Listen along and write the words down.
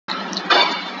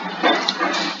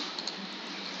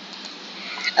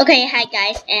Okay, hi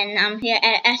guys, and I'm here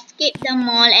at Escape the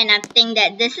Mall, and I think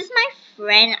that this is my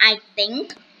friend, I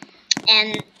think.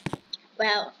 And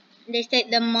well, they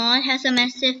said the mall has a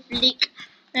massive leak.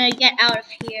 Get out of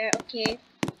here, okay?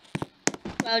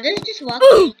 Well, let's just walk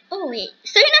in. Oh wait,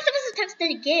 so you're not supposed to touch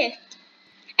the gift?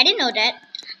 I didn't know that.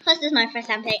 Plus, this is my first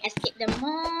time playing Escape the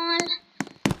Mall.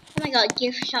 Oh my god,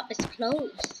 gift shop is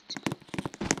closed.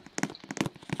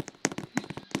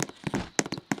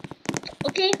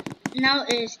 Okay, now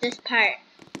is this part.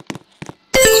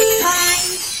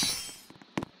 Checkpoint.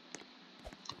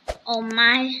 Oh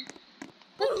my.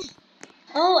 What?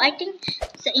 Oh, I think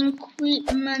it's the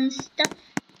equipment stuff.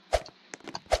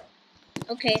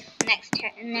 Okay,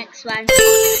 next one.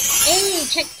 Hey,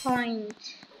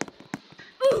 checkpoint.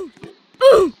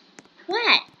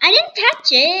 What? I didn't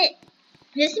touch it.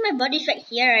 You see my body's right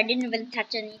here. I didn't even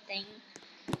touch anything.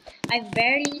 I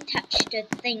barely touched the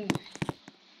thing.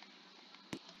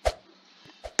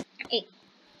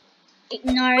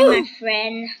 Ignoring my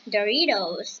friend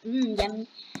Doritos. Yummy.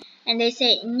 And they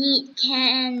say need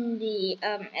candy.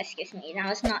 Excuse me.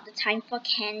 Now it's not the time for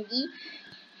candy.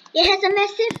 It has a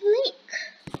massive leak.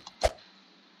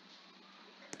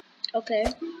 Okay.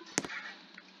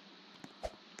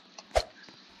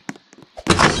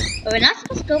 But we're not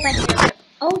supposed to go back here.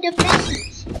 Oh, the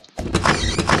vent.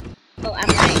 Oh, I'm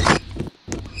right.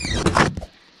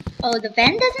 Oh, the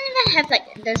vent doesn't even have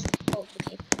like this. Oh,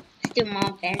 okay. Still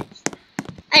more vents.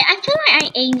 I feel like I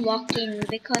ain't walking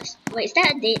because wait, is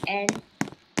that a dead end?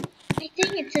 I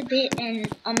think it's a dead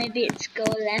end, or maybe it's go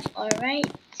left or right.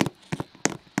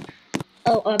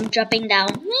 Oh, I'm dropping down.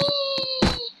 Whee!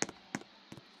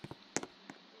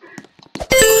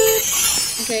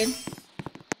 Okay.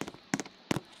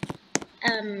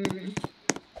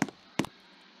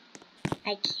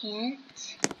 I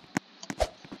can't.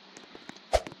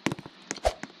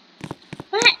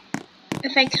 What?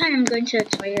 If I can't, I'm going to the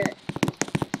toilet.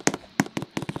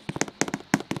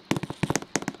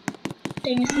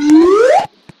 Thing is this one? What?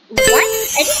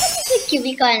 I just went to the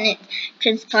cubicle and it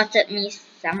transported me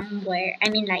somewhere. I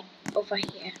mean, like over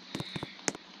here.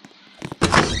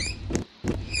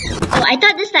 Oh, I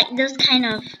thought this like those kind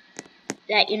of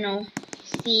like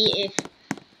see if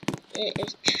it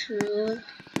is true.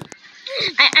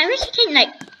 I wish I can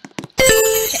like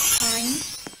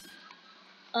checkpoints.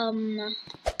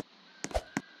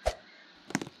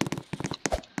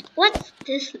 What's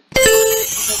this? Oh,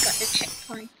 I got the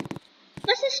checkpoint.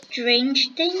 What's this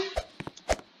strange thing?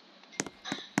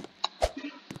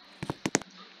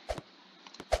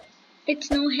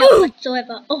 It's no help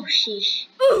whatsoever. Oh sheesh.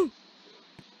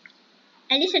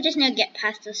 At least I just need to get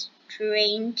past the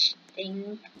strange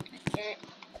thing like that.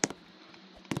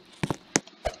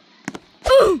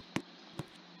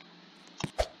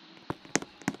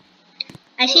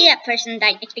 I see that person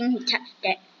died. I think he touched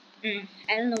that. I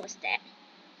don't know what's that.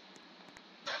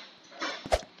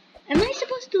 Am I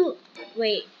supposed to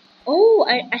wait? Oh,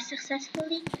 I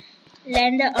successfully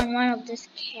landed on one of these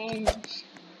cans.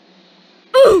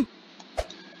 Oh,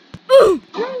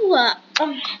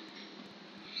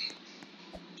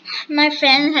 my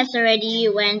friend has already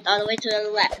went all the way to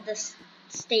the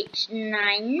stage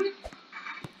 9.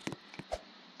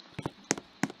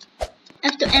 I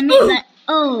have to admit that.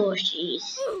 Oh,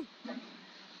 jeez.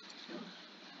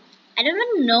 I don't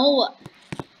even know.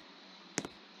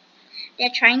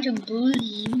 They're trying to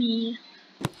bully me.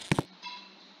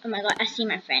 Oh my god, I see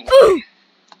my friend.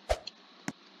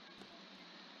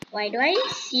 Why do I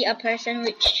see a person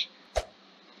which...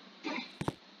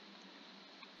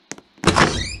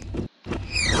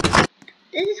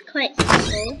 This is quite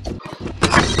simple.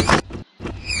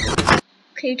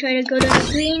 Okay, try to go to the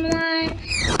green one.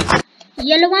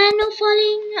 Yellow one, no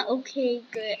falling. Okay,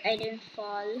 good. I didn't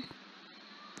fall.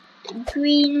 The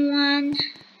green one.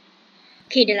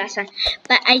 Okay, the last one.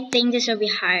 But I think this will be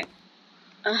hard.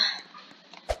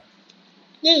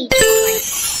 Yay, 2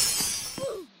 points.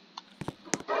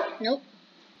 Nope.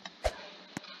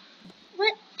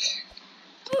 What?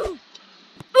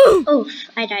 Oof,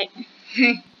 I died.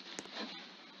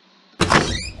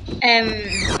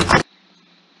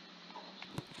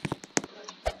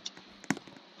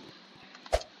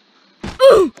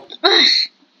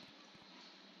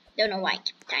 Don't know why I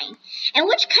keep dying. And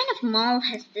which kind of mall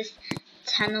has this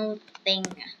tunnel thing?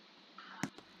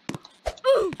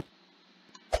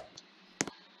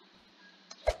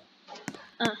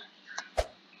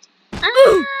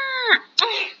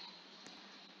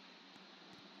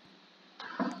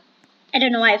 I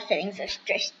don't know why I'm feeling so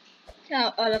stressed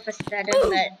all of a sudden,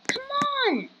 but come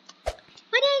on!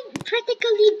 Why did I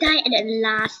practically die at the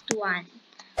last one?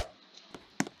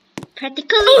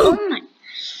 Practically? Oh my!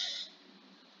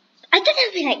 I thought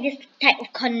I'd be like this type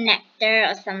of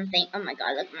connector or something. Oh my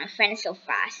god, look, my friend is so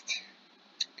fast.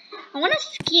 I want to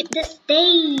skip the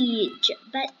stage,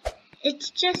 but it's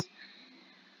just...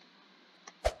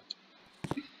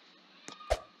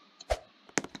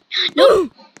 No!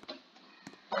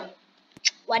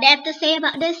 What do I have to say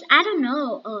about this? I don't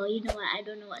know. Oh, you know what? I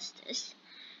don't know what's this.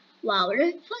 Wow,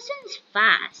 this person's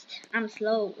fast. I'm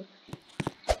slow.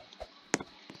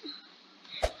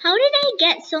 How did I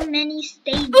get so many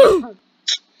stages? Oh.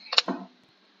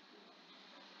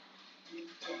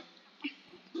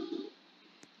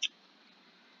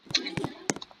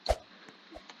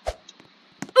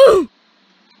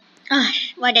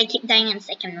 Gosh, why do I keep dying in the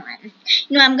second one?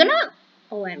 You know, I'm gonna...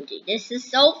 OMG, this is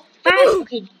so fast.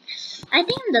 Okay, I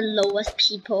think I'm the lowest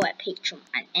people at Patreon,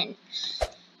 and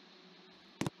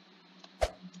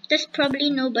there's probably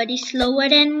nobody slower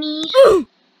than me. I'm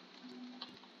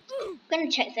gonna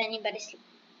check if anybody's...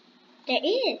 There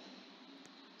is.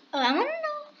 Oh, I wanna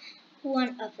know who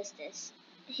on earth is this.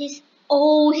 He's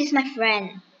my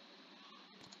friend.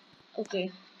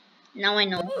 Okay, now I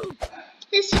know.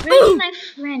 This is really my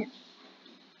friend.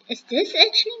 Is this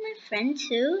actually my friend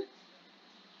too?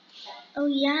 Oh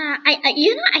yeah,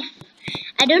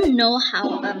 I don't know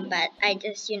how, but I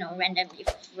just, you know, randomly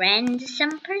friend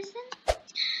some person.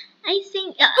 I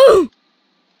think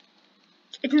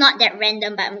it's not that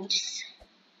random, but I'm just...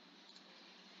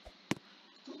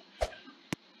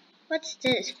 What's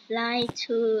this? Fly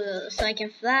tool, so I can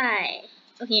fly.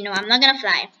 Okay, no, I'm not gonna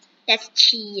fly. That's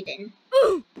cheating.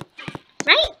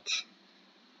 Right?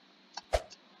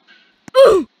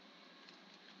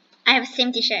 I have the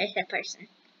same t-shirt as that person,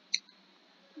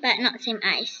 but not same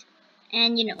eyes.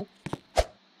 And you know,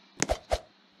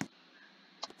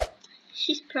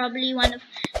 she's probably one of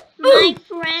my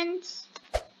friends.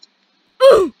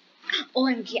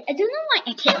 OMG, I don't know why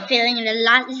I keep feeling the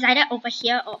last is either over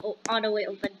here or all the way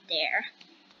over there.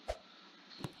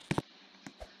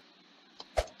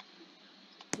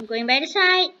 I'm going by the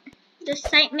side. The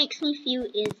side makes me feel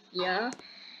easier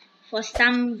for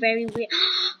some very weird...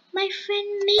 My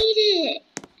friend made it!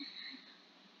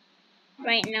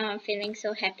 Right now I'm feeling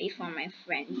so happy for my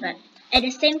friend, but at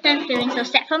the same time feeling so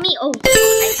sad for me. Oh,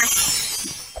 I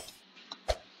passed.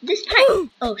 This part...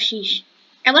 Oh, sheesh.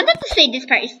 I wanted to say this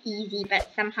part is easy, but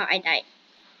somehow I died.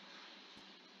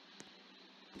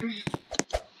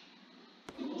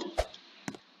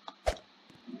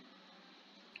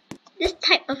 This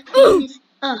type of game is...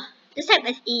 this type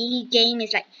of game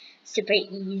is like super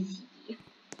easy.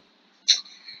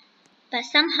 But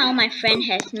somehow my friend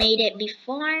has made it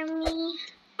before me.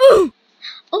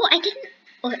 Oh, I didn't...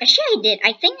 Oh, actually I did.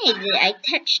 I think I did. I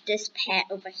touched this pad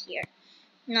over here.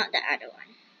 Not the other one.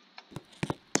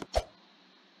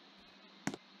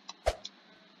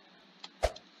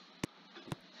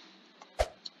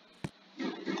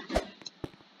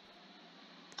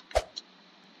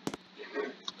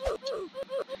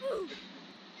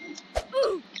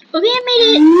 Okay, I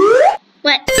made it.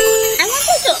 What? I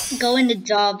wanted to go in the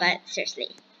door, but seriously.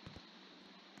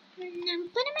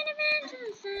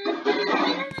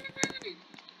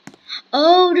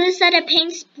 Oh, those are the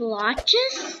pink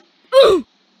splotches?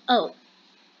 Oh.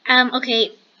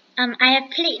 Okay. I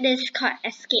have played this called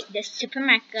Escape the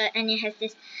Supermarket, and it has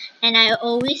this, and I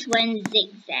always went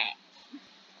zigzag.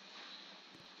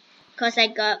 Cause I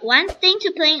got one thing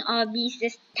to playing Orbeez,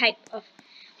 this type of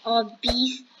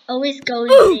Orbeez always go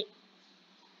zig.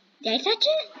 Did I touch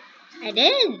it? I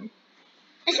did.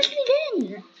 I certainly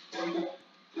did.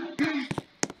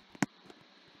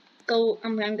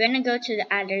 I'm gonna go to the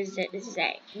other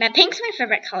zigzag. But pink's my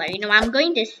favorite color. You know, I'm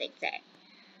going this zigzag.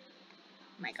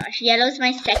 Oh my gosh, yellow's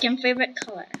my second favorite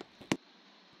color.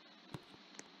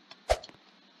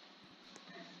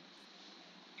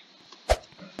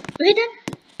 Okay, done.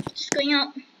 Just going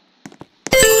out.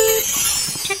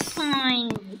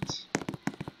 Checkpoint.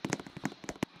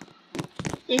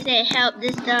 They say help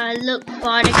this look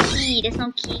for the key. There's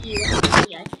no key.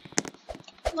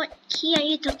 What key are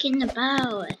you talking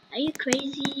about? Are you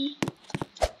crazy?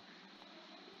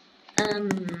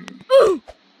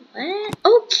 What?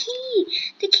 Oh, key!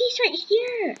 The key's right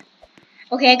here!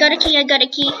 Okay, I got a key, I got a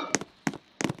key.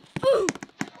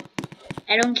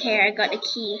 I don't care, I got a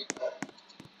key.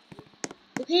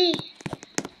 Okay.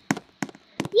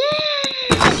 Yeah!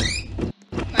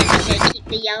 I'm gonna keep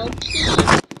the yellow key.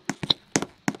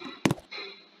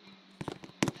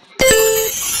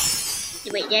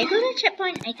 Wait, did I go to the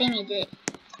checkpoint? I think I did.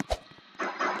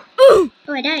 Oh,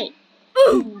 I died.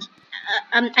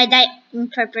 I died in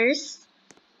purpose.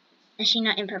 Actually,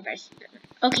 not in purpose.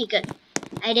 Okay, good.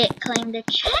 I did claim the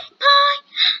checkpoint.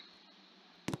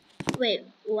 Wait,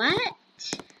 what?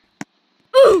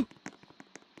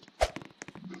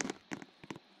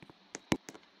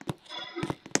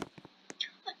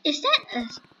 Is that a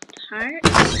heart?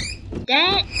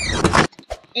 That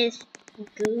is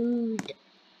good.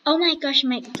 Oh my gosh,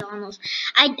 McDonald's.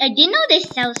 I didn't know they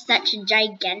sell such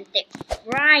gigantic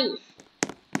fries.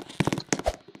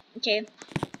 Okay,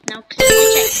 now clear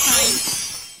the checkpoint.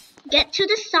 Get to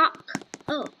the sock.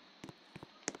 Oh.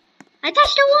 I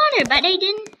touched the water, but they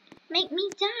didn't make me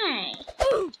die.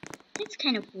 That's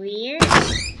kind of weird.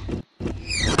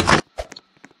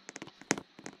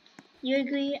 You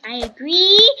agree? I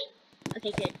agree.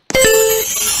 Okay, good.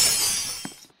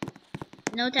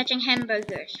 No touching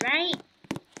hamburgers, right?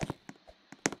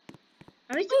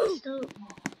 Or is it still...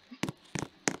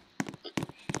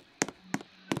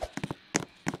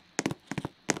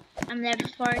 I'm level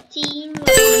 14.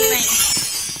 Where's my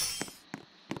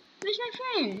friend? Where's my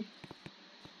friend?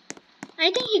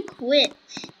 I think he quit.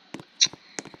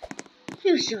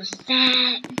 Feels so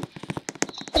sad.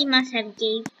 He must have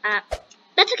gave up.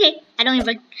 That's okay. I don't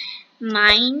even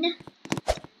mind.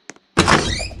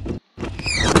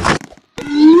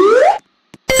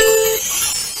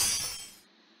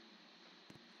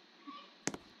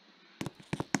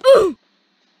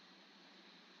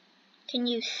 Can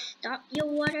you stop your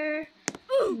water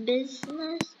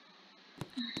business?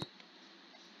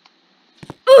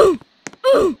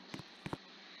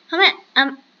 How am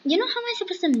I, you know how am I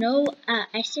supposed to know?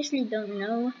 I seriously don't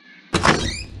know.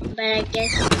 But I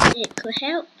guess it could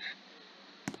help.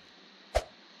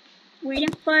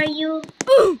 Waiting for you.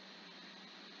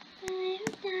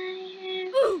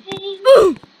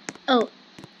 Oh,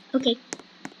 okay.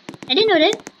 I didn't know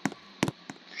that.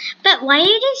 But why are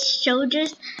these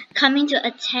soldiers coming to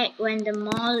attack when the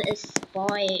mall is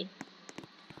spoiled?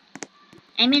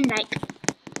 I mean, like,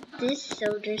 these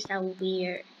soldiers are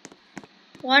weird.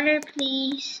 Water,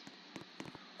 please.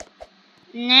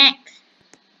 Next.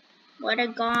 Water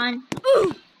gone.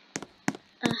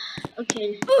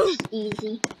 Okay, it's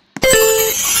easy.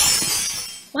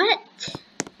 What?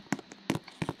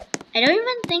 I don't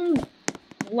even think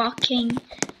walking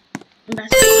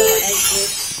basketball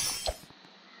exists.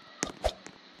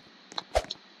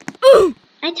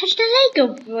 I touched a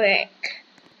Lego brick.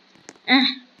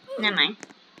 Never mind.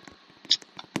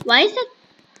 Why is the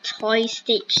toy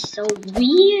stage so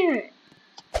weird?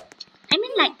 I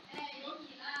mean, like,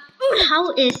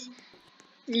 how is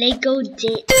Lego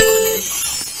dead?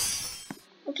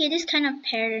 Okay, this kind of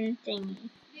parent thing.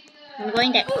 I'm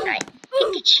going that side.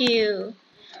 Pikachu.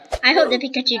 I hope the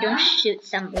Pikachu don't shoot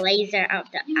some laser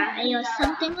out the eye or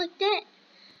something like that.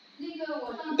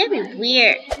 That'd be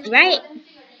weird, right?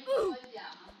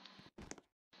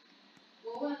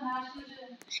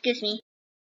 Excuse me.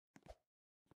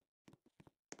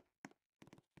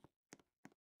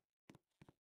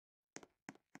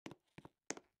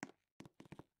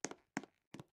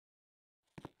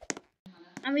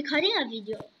 I'm recording a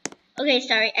video. Okay,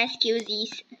 sorry,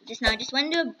 excuses. Just now, just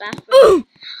went to a bathroom.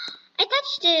 I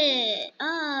touched it!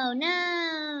 Oh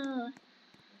no!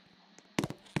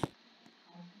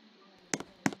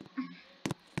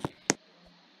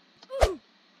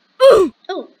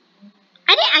 Oh!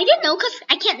 I didn't know because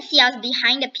I can't see. I was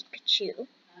behind the Pikachu.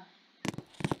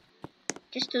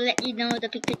 Just to let you know, the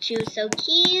Pikachu is so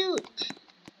cute.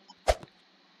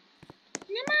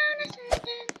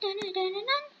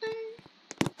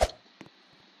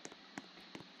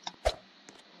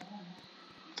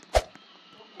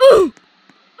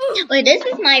 Wait, this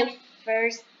is my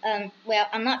first, well,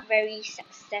 I'm not very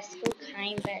successful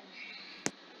kind, but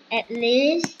at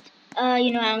least,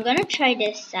 you know, I'm gonna try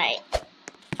this side.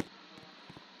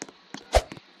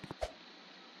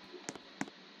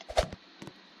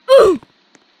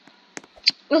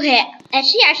 Okay,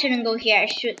 actually I shouldn't go here.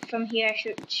 From here I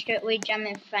should straightway jump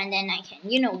in front and I can,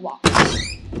 you know, walk.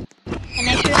 And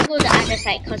I shouldn't go the other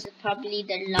side because it's probably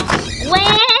the long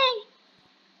way.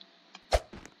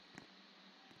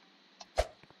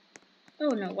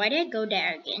 Oh no, why did I go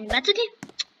there again? That's okay.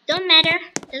 Don't matter.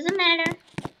 Doesn't matter.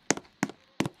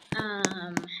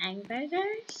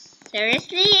 Hamburgers?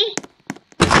 Seriously?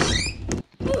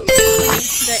 Good,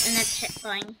 another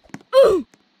checkpoint.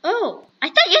 Oh, I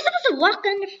thought you're supposed to walk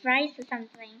on the fries or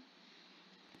something.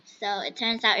 So it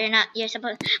turns out you're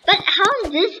supposed. But how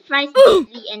is this fries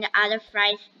deadly and the other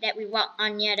fries that we walk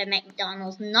on near the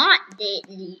McDonald's not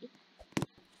deadly?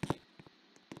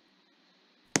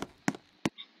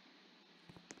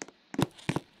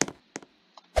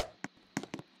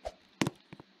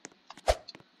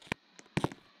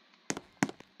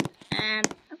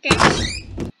 Okay.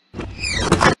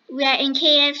 We are in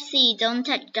KFC. Don't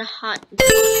touch the hot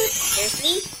grease.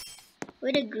 Seriously?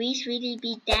 Would the grease really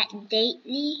be that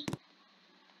deadly?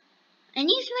 And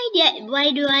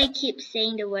why do I keep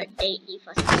saying the word deadly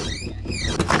for some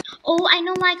reason? Oh, I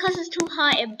know why, cause it's too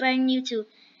hot. It burned you to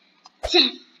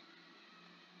death.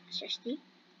 Seriously?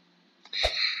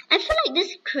 I feel like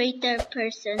this creator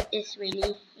person is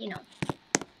really, you know,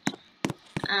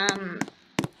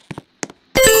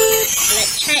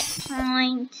 let's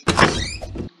checkpoint.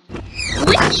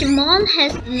 Which mall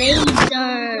has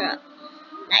laser?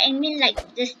 I mean,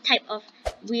 like this type of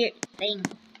weird thing.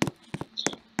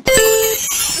 Okay.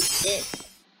 What's this?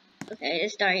 Okay,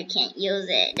 this door you can't use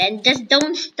it. Then just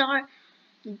don't start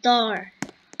the door.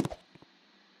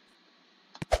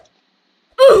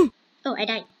 Oh, I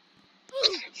died.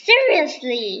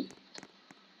 Seriously?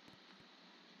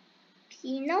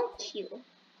 Pinocchio?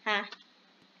 Huh?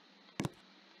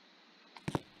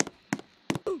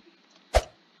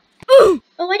 Oh,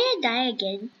 why did I die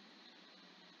again?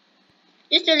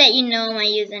 Just to let you know, my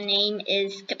username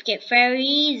is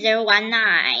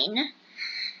CupcakeFairy019.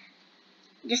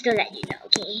 Just to let you know,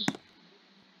 okay?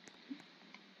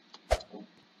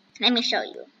 Let me show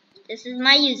you. This is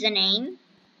my username,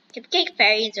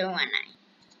 CupcakeFairy019.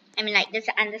 I mean, like this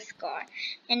underscore,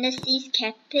 and this is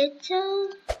capital.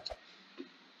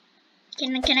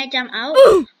 Can I jump out?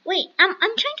 Wait, I'm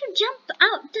trying to jump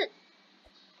out.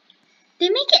 They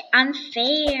make it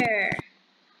unfair.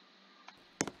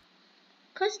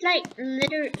 Cause like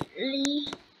literally,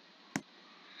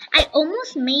 I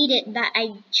almost made it, but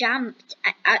I jumped.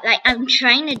 Like I'm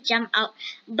trying to jump out,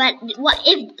 but what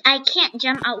if I can't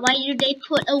jump out? Why do they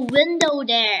put a window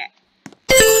there?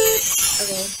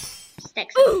 Okay,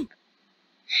 stack some paper.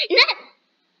 Not.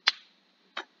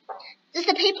 Does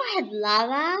the paper have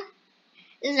lava?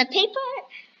 Does the paper?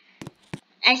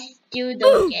 I still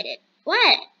don't get it.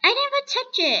 What? I never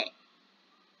touch it.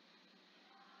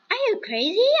 Are you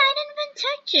crazy? I didn't even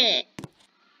touch it.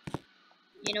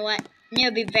 You know what? Need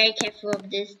to be very careful of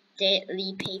this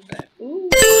deadly paper. Ooh.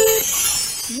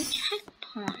 New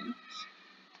checkpoint.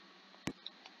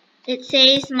 It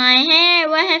says my hair.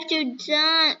 What have you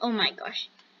done? Oh my gosh.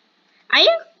 I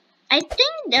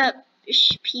think the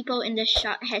people in the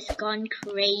shop has gone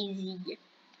crazy.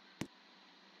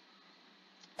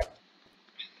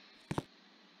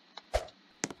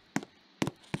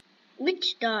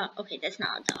 Which door? Okay, that's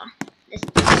not a door. This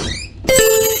the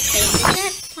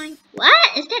checkpoint.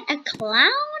 What? Is that a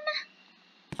clown?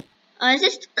 Or is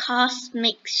this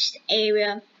cosmic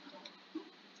area?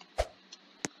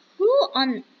 Who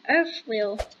on earth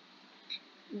will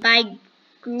buy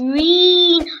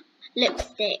green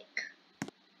lipstick?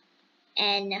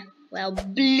 And well,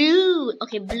 blue.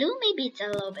 Okay, blue maybe it's a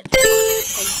little bit better.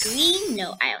 Like green?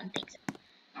 No, I don't think so.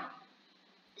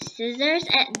 Scissors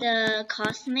at the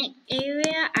cosmic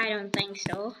area? I don't think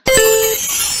so.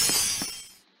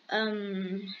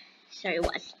 Sorry,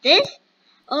 what's this?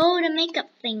 Oh, the makeup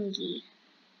thingy.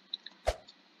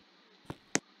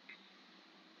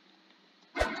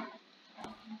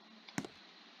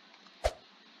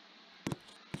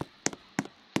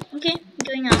 Okay,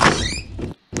 going on.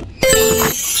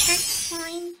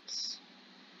 Checkpoints.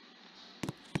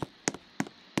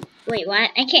 Wait,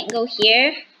 what? I can't go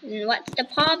here? What's the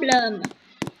problem?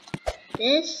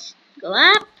 This? Go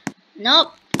up?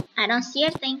 Nope. I don't see a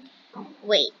thing.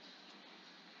 Wait.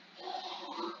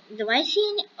 Do I see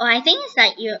any? Oh, I think it's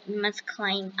that you must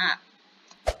climb up.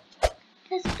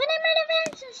 Cause when I'm at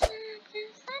events and stuff,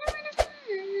 cause I don't wanna fall.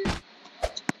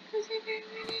 Cause I don't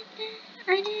wanna die.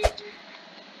 I did.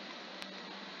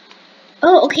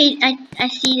 Oh, okay. I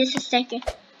see this a second.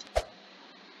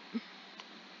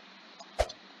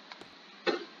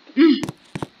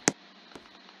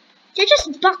 They're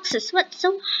just boxes. What's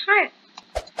so hard?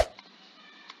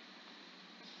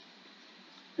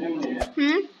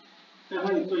 Hmm?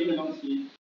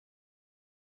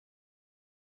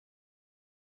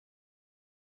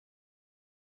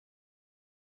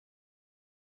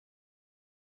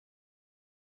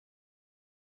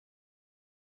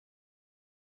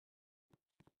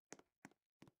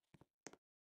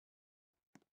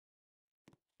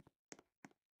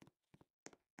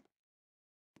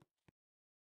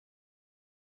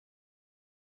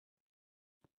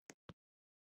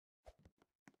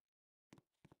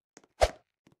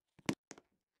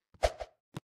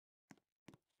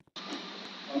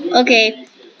 Okay.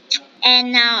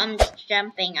 And now I'm just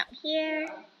jumping up here.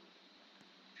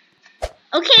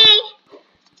 Okay.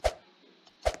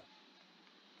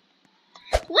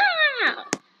 Wow.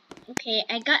 Okay,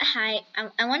 I got high.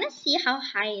 I want to see how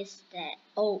high is that.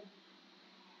 Oh,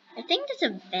 I think there's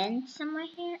a vent somewhere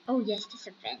here. Oh, yes, there's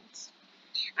a vent.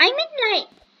 I mean, like,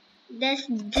 there's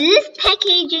this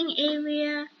packaging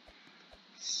area.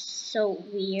 So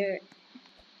weird.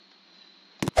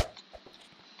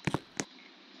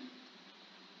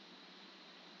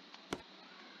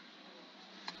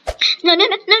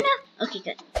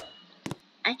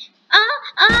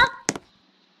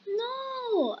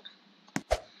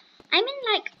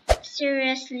 like,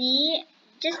 seriously,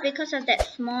 just because of that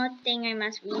small thing I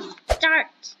must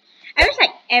restart. I wish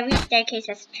like every staircase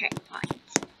has checkpoints.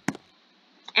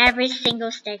 Every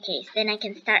single staircase. Then I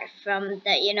can start from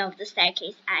the, the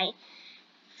staircase I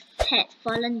had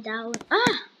fallen down.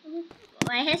 Ah!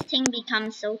 Why has things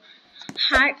become so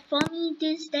hard for me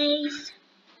these days?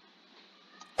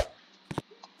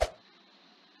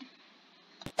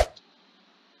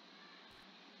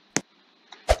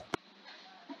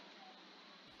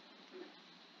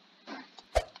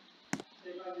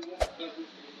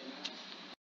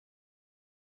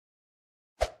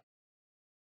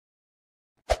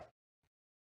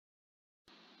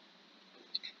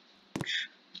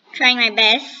 Trying my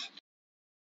best.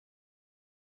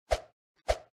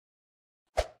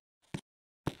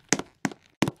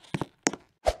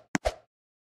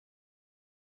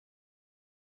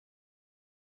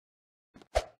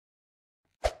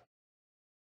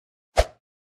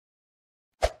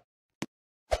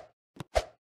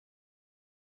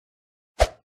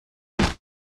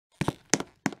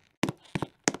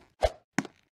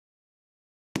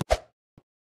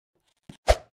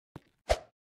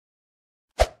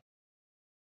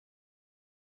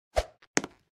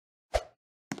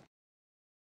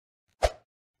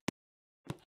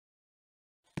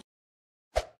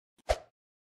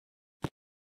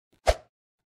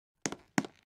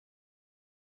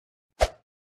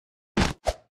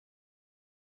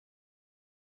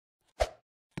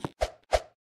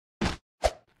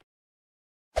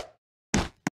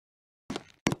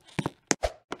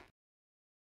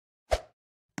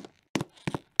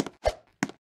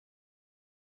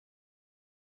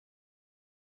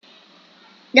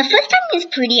 The first time is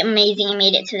pretty amazing. I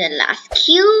made it to the last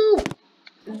cube.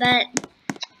 But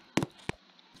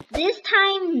this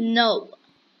time, no.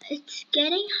 It's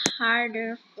getting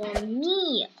harder for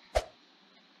me.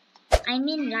 I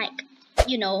mean, like,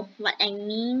 you know what I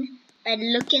mean by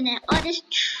looking at all this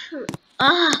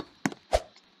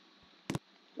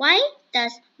why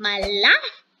does my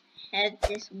life have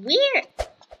this weird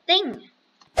thing?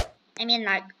 I mean,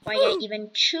 like, why I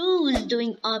even choose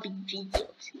doing obby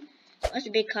videos? Was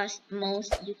it because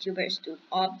most YouTubers do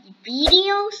obby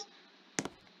videos?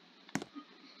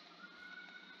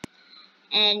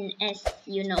 And as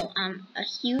you know, I'm a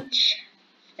huge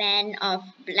fan of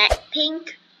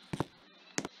Blackpink.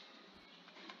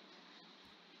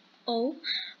 Oh,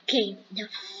 okay, the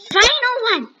final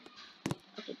one.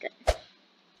 Okay, good.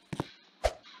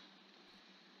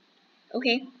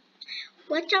 Okay,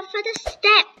 watch out for the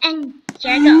step and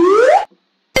here go.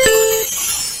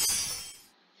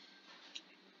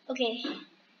 Okay,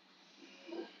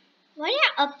 why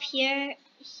are up here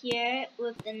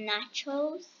with the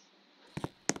nachos?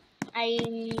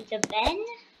 The bend.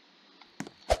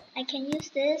 I can use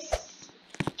this.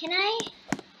 Can I?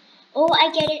 Oh,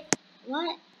 I get it.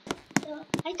 What?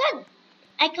 I thought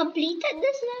I completed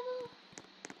this level.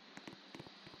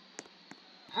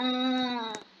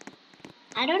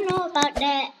 I don't know about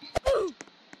that.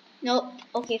 Nope.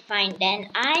 Okay, fine. Then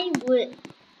I would.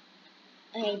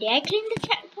 Okay, did I clean the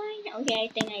checkpoint? Okay, I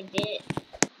think I did.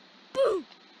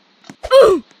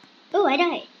 Oh, I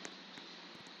died.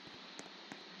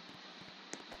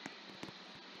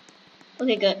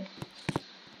 Okay, good.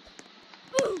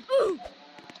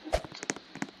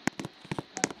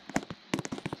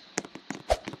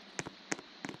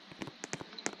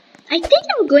 I think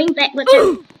I'm going backwards.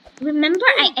 Remember,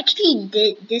 I actually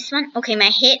did this one. Okay, my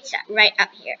head's right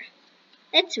up here.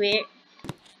 That's weird.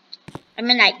 I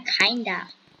mean, like, kinda.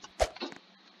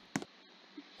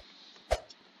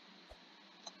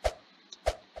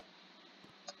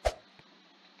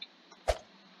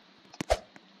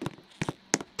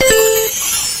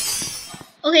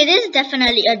 Okay, this is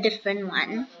definitely a different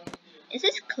one. Is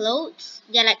this clothes?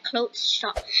 They're like clothes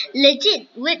shop. Legit,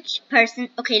 which person?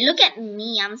 Okay, look at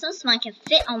me. I'm so small. I can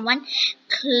fit on one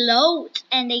cloth,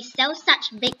 and they sell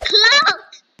such big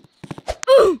clothes.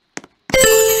 Okay.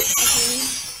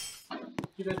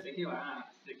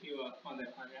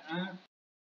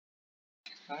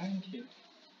 Thank you.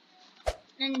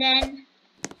 And then,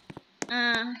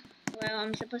 well,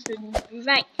 I'm supposed to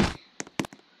right.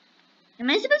 Am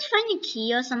I supposed to find a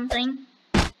key or something?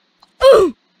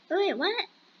 Oh wait, what?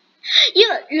 You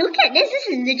look at this. This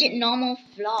is legit normal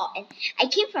floor, and I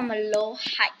came from a low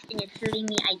height, and you're telling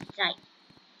me I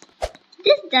died.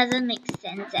 This doesn't make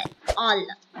sense at all.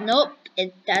 Nope,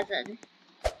 it doesn't.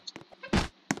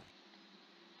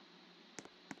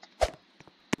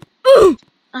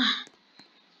 Ah,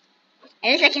 at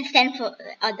least I can stand for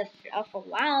on the floor for a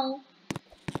while.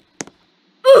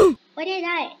 Why did I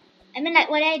die? I mean, like,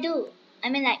 what did I do? I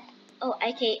mean, like, oh,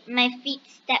 okay, my feet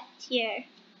stepped here.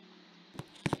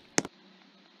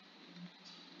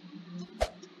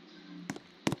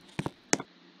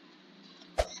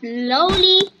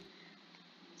 slowly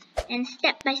and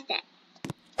step by step.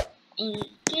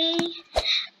 Okay.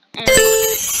 Did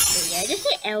I just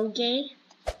say LG?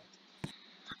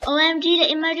 OMG,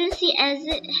 the emergency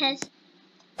exit has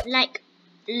like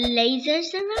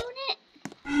lasers around it.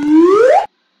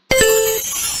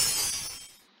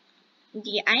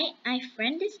 Did I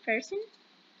friend this person?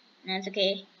 That's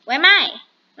okay. Where am I?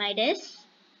 Like this?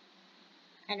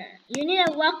 I don't know. You need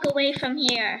to walk away from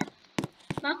here.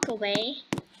 Walk away.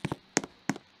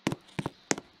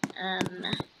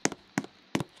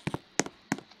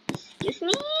 Excuse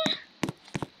me?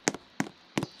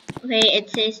 Okay, it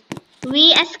says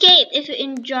we escape. If you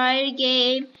enjoy the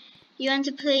game, you want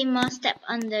to play more, step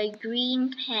on the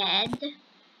green pad.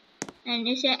 And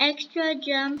it's an extra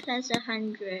jump plus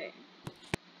 100.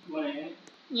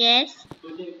 Yes?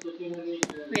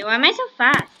 Wait, why am I so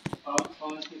fast?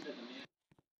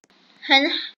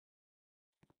 Hun.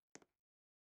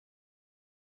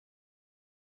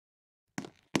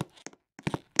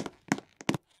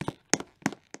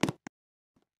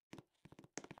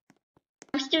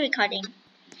 I'm still recording.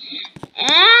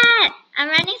 Ah, I'm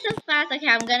running so fast. Okay,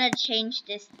 I'm gonna change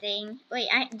this thing. Wait,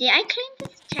 did I claim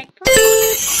this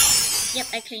checkpoint? Yep,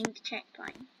 I claimed the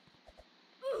checkpoint.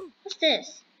 What's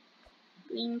this?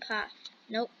 Green path.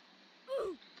 Nope.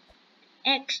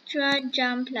 Extra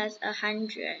jump plus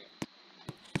 100.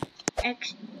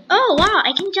 Oh wow,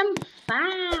 I can jump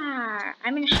far.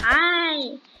 I mean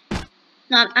high.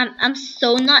 No, I'm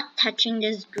so not touching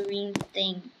this green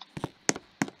thing.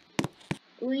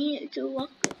 We need to walk.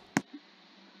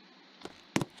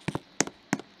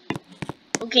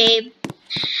 Okay.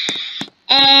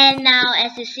 And now,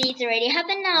 as you see, it's already half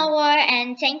an hour.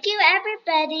 And thank you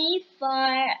everybody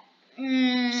for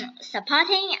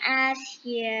supporting us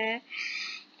here.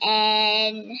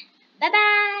 And bye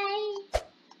bye.